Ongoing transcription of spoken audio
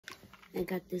I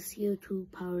got the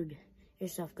CO2 powered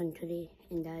airsoft gun today,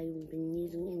 and I've been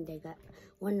using it, and I got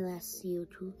one last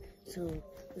CO2, so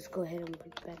let's go ahead and put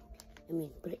it back.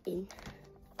 Put it in.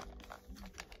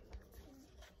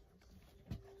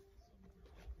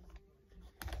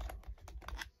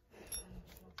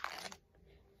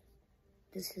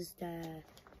 This is the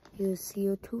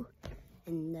CO2,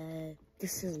 and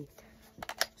this isn't.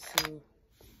 So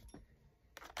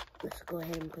let's go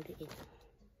ahead and put it in.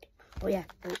 Oh yeah,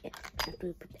 wait, after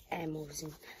we put the ammos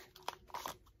in.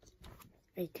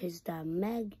 Right, here's the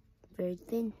mag, very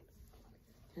thin.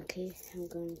 Okay, I'm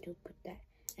going to put the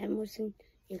ammos in.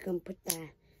 You can put the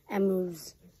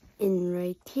ammos in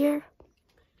right here.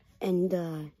 And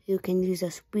you can use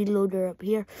a speed loader up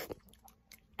here.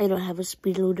 I don't have a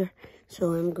speed loader,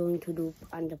 so I'm going to do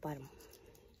on the bottom.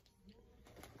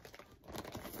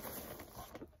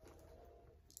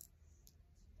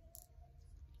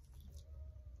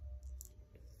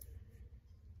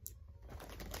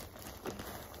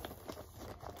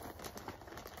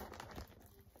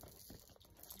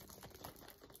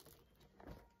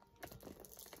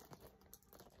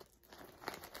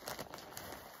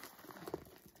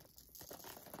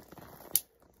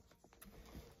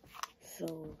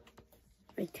 So,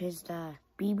 right here's the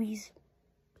BBs.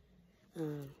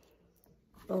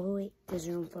 Oh wait, there's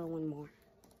room for one more.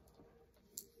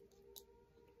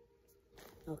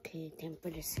 Okay, time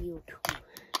for the CO2.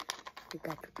 We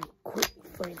got to be quick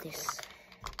for this.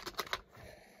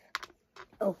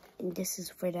 Oh, and this is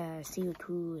for the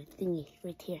CO2 thingy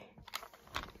right here.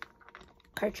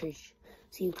 Cartridge.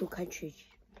 CO2 cartridge.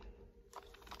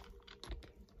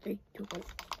 3, 2, 1.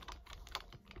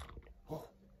 Oh,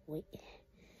 wait.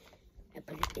 I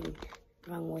put it in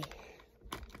the wrong way.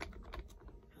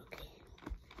 Okay.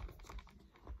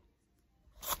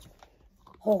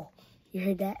 Oh, you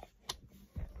heard that?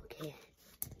 Okay.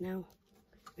 Now,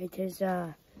 right there's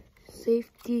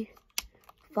safety,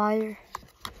 fire,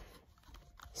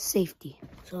 safety.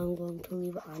 So I'm going to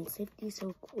leave it on safety so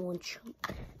it won't shoot.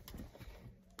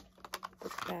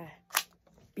 Put the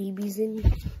BBs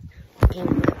in. Okay,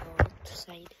 we'll go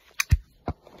outside.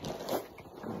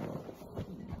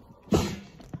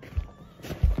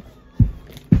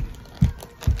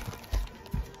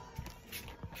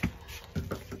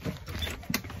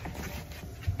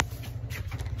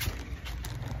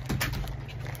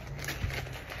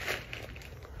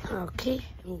 Okay,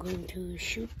 I'm going to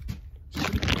shoot.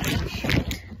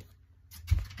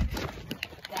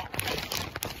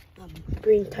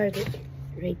 Green target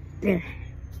right there.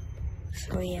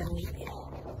 So yeah, wait.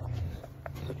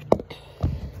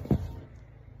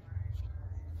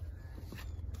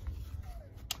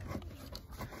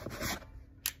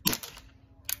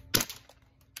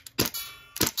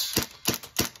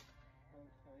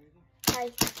 Hi.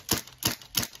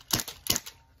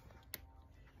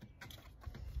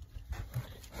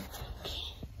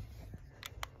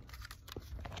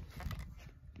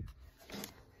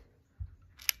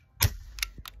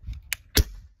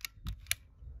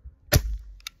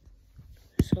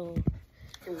 So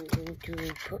I'm going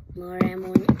to put more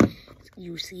ammo in it.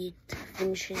 You see it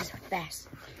finishes fast.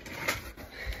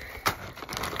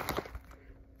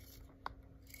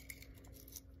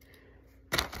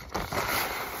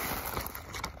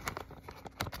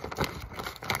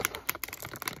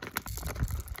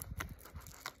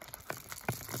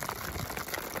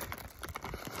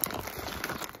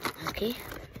 Okay,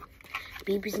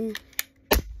 BB's in.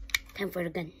 Time for the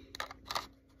gun.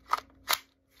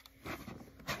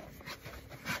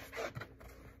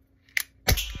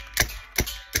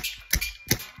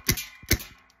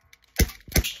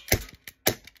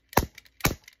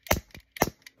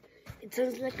 It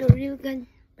sounds like a real gun,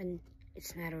 but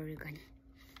it's not a real gun.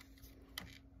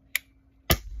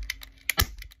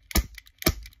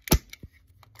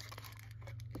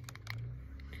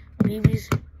 BB's.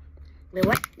 Wait,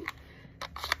 what?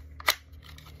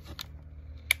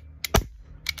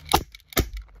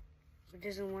 It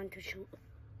doesn't want to shoot.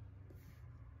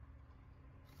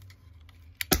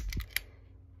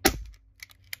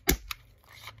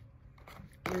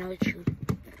 Now it shoot.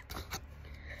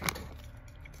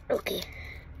 Okay.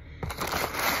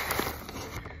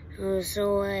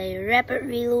 So I rapid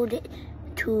reload it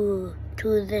to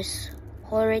this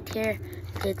hole right here.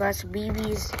 Take lots of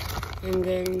BBs, and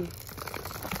then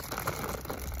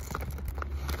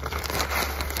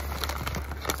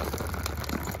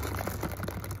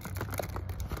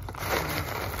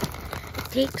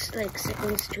it takes like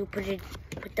seconds to put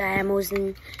the ammos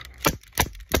in.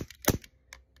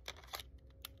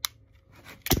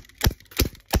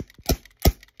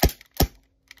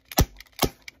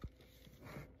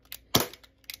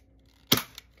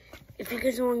 If you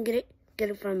guys want to get it get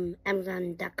it from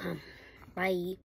Amazon.com. Bye.